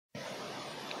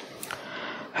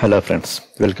Hello friends,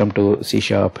 welcome to C#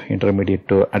 Intermediate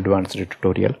to Advanced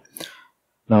tutorial.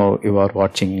 Now you are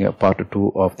watching part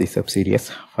 2 of the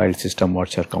sub-series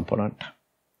FileSystemWatcher component.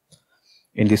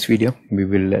 In this video, we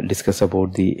will discuss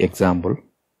about the example.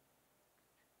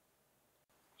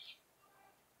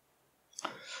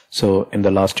 So in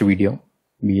the last video,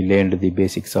 we learned the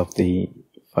basics of the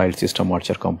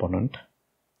FileSystemWatcher component.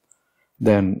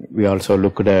 Then we also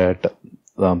looked at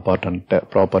the important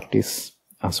properties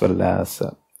as well as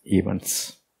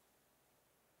events.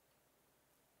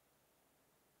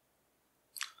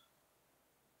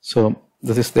 So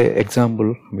this is the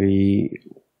example we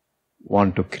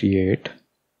want to create,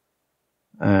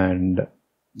 and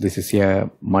this is a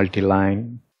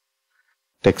multi-line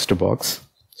text box.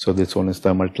 So this one is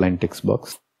the multi-line text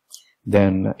box.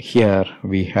 Then here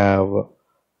we have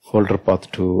folder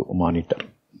path to monitor.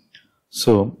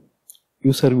 So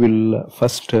user will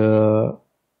first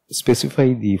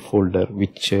specify the folder,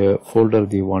 which folder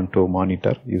they want to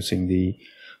monitor using the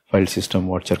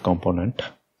FileSystemWatcher component.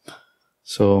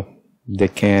 So they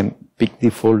can pick the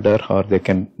folder or they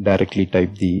can directly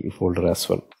type the folder as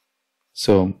well.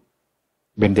 So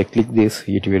when they click this,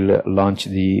 it will launch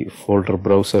the folder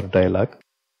browser dialog.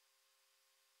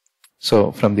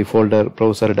 So from the folder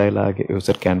browser dialog,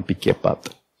 user can pick a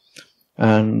path.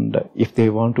 And if they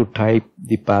want to type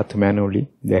the path manually,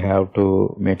 they have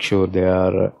to make sure they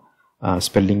are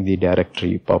spelling the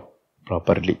directory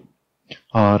properly.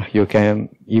 Or you can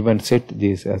even set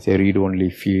this as a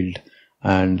read-only field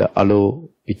and allow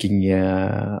picking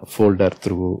a folder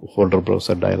through folder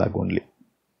browser dialog only.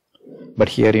 But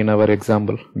here in our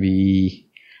example, we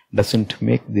doesn't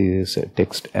make this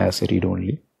text as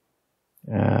read-only.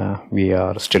 We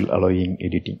are still allowing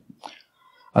editing.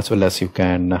 As well as you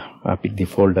can pick the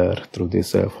folder through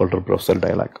this folder browser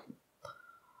dialog.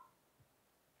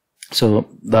 So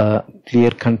the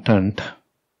clear content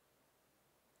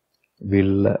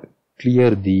will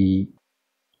clear the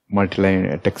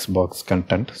multi-line text box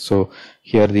content. So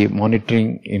here the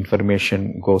monitoring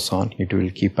information goes on. It will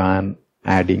keep on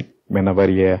adding whenever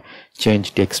a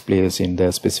change takes place in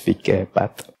the specific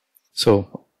path.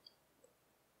 So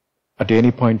at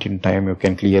any point in time you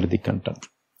can clear the content.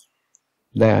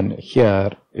 Then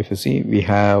here if you see, we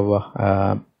have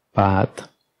a path,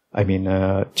 a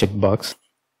checkbox.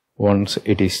 Once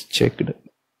it is checked,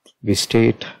 we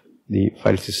state the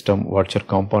FileSystemWatcher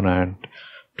component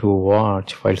to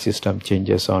watch file system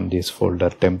changes on this folder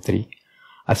temp3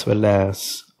 as well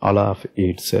as all of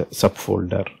its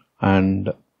subfolder and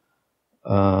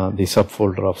the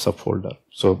subfolder of subfolder.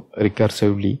 So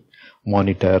recursively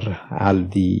monitor all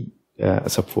the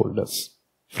subfolders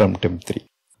from temp3.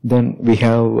 Then we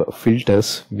have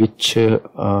filters which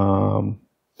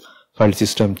file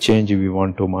system change we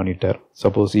want to monitor.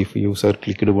 Suppose if user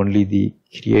clicked only the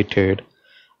created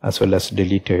as well as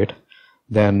deleted,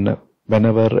 then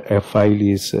whenever a file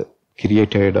is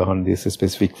created on this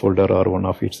specific folder or one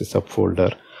of its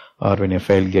subfolder, or when a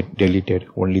file get deleted,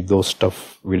 only those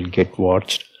stuff will get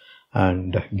watched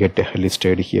and get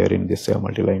listed here in this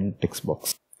multi-line text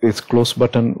box. This close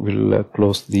button will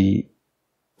close the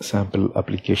sample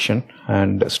application,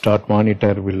 and start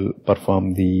monitor will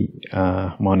perform the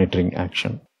monitoring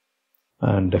action.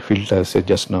 And the filters,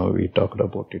 just now we talked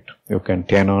about it. You can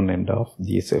turn on and off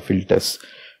these filters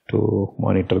to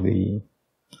monitor the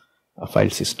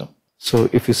file system. So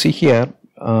if you see here,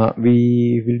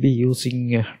 we will be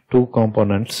using two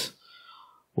components.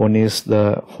 One is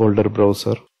the folder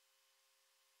browser.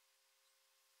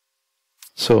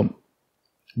 So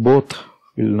both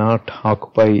will not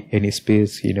occupy any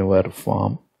space in our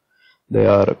form. They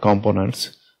are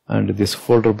components, and this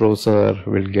folder browser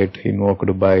will get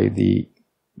invoked by the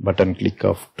button click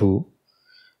of 2,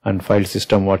 and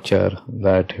FileSystemWatcher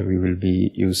that we will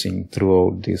be using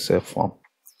throughout this form.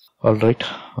 Alright,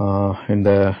 in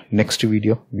the next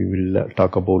video we will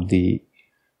talk about the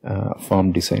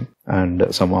form design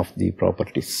and some of the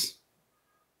properties.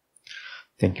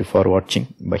 Thank you for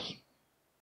watching. Bye.